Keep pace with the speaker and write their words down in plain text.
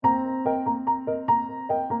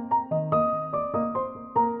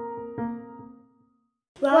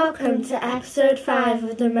Welcome to episode 5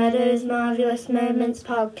 of the Meadows Marvellous Moments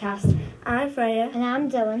podcast. I'm Freya. And I'm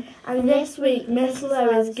Dylan. And this week Miss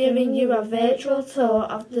Lowe is giving you a virtual tour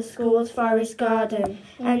of the school's Forrest Garden.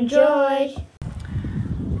 Enjoy!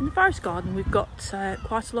 In the Forrest Garden we've got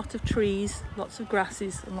quite a lot of trees, lots of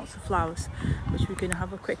grasses and lots of flowers, which we're going to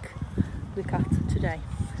have a quick look at today.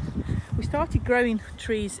 We started growing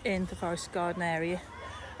trees in the Forrest Garden area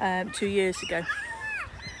 2 years ago,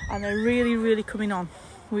 and they're really coming on.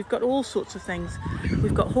 We've got all sorts of things.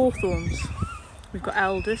 We've got hawthorns, we've got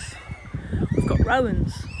elders, we've got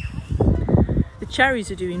rowans. The cherries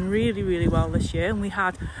are doing really well this year, and we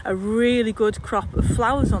had a really good crop of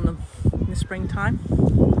flowers on them in the springtime.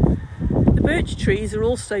 The birch trees are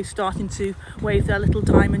also starting to wave their little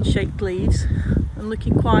diamond shaped leaves and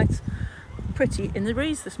looking quite pretty in the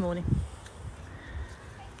breeze this morning.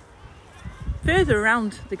 Further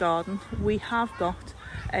around the garden we have got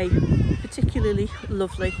a particularly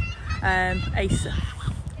lovely Acer.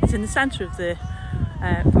 It's in the centre of the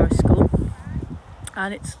Forrest School,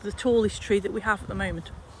 and it's the tallest tree that we have at the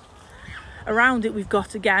moment. Around it we've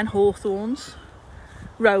got again hawthorns,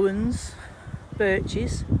 rowans,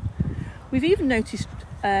 birches. We've even noticed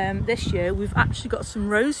this year we've actually got some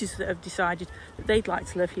roses that have decided that they'd like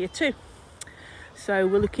to live here too. So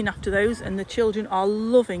we're looking after those, and the children are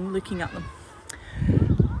loving looking at them.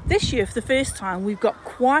 This year, for the first time, we've got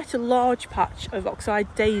quite a large patch of oxeye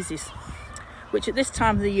daisies, which at this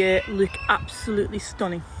time of the year look absolutely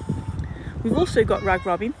stunning. We've also got rag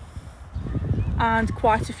robin and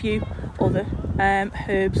quite a few other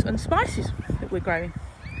herbs and spices that we're growing.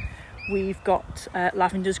 We've got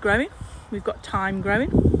lavenders growing, we've got thyme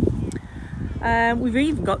growing, we've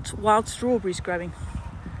even got wild strawberries growing.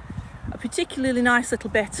 A particularly nice little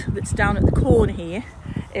bit that's down at the corner here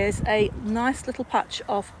is a nice little patch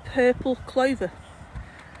of purple clover.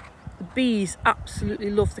 The bees absolutely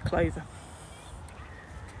love the clover.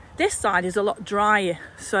 This side is a lot drier,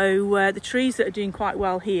 so the trees that are doing quite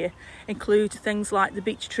well here include things like the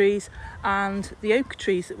beech trees and the oak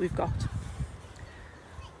trees that we've got.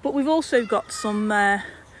 But we've also got some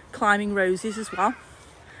climbing roses as well,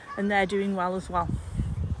 and they're doing well as well.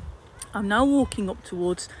 I'm now walking up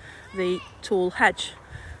towards the tall hedge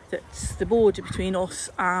that's the border between us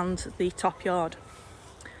and the top yard.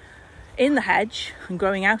 In the hedge and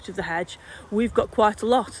growing out of the hedge we've got quite a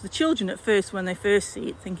lot. The children at first, when they first see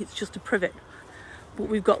it, think it's just a privet, but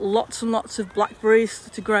we've got lots and lots of blackberries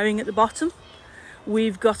that are growing at the bottom.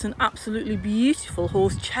 We've got an absolutely beautiful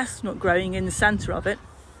horse chestnut growing in the centre of it,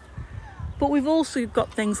 but we've also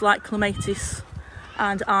got things like clematis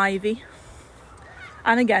and ivy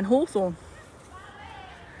and again hawthorn.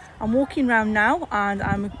 I'm walking around now and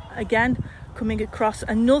I'm again coming across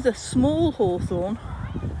another small hawthorn,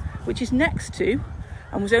 which is next to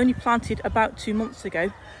and was only planted about 2 months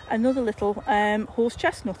ago, another little horse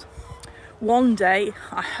chestnut. One day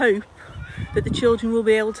I hope that the children will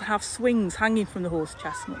be able to have swings hanging from the horse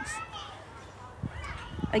chestnuts.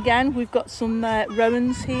 Again we've got some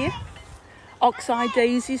rowans here, oxeye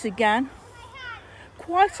daisies again,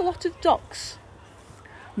 quite a lot of docks,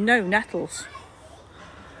 no nettles.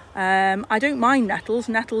 I don't mind nettles.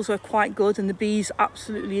 Nettles are quite good and the bees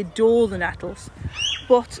absolutely adore the nettles,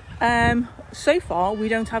 but so far we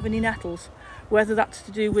don't have any nettles. Whether that's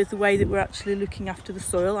to do with the way that we're actually looking after the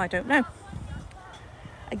soil, I don't know.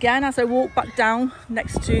 Again, as I walk back down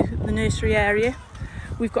next to the nursery area,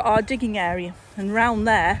 we've got our digging area, and round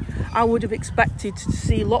there I would have expected to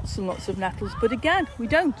see lots and lots of nettles, but again we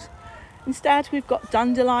don't. Instead we've got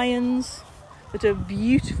dandelions that are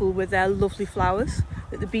beautiful with their lovely flowers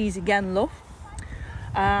that the bees again love,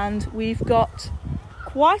 and we've got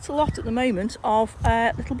quite a lot at the moment of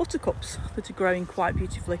little buttercups that are growing quite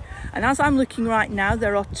beautifully. And as I'm looking right now,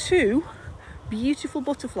 there are 2 beautiful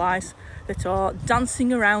butterflies that are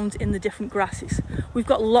dancing around in the different grasses. We've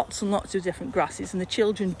got lots and lots of different grasses, and the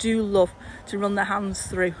children do love to run their hands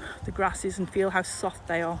through the grasses and feel how soft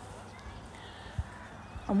they are.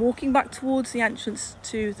 I'm walking back towards the entrance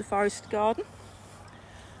to the Forrest Garden,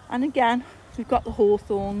 and again we've got the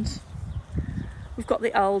hawthorns, we've got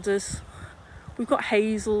the elders, we've got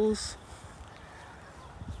hazels.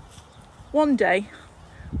 One day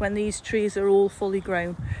when these trees are all fully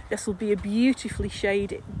grown, this will be a beautifully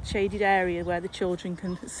shaded area where the children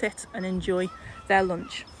can sit and enjoy their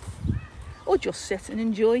lunch, or just sit and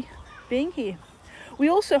enjoy being here. We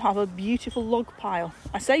also have a beautiful log pile.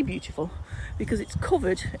 I say beautiful because it's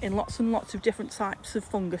covered in lots and lots of different types of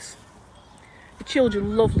fungus. The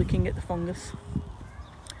children love looking at the fungus.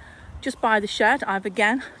 Just by the shed I've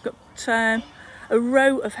again got a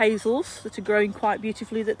row of hazels that are growing quite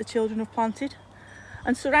beautifully that the children have planted,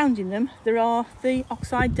 And surrounding them there are the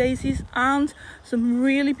oxeye daisies and some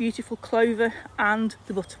really beautiful clover and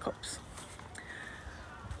the buttercups.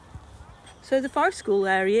 So the Forrest School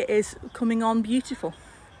area is coming on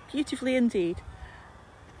beautifully indeed.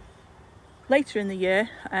 Later in the year,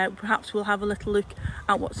 perhaps we'll have a little look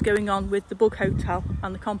at what's going on with the bug hotel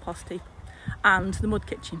and the compost heap and the mud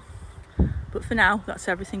kitchen. But for now, that's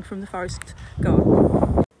everything from the Forrest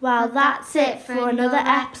Garden. Well, that's it for another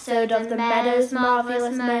episode of the Meadows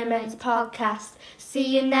Marvellous Moments podcast.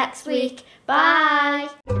 See you next week. Bye!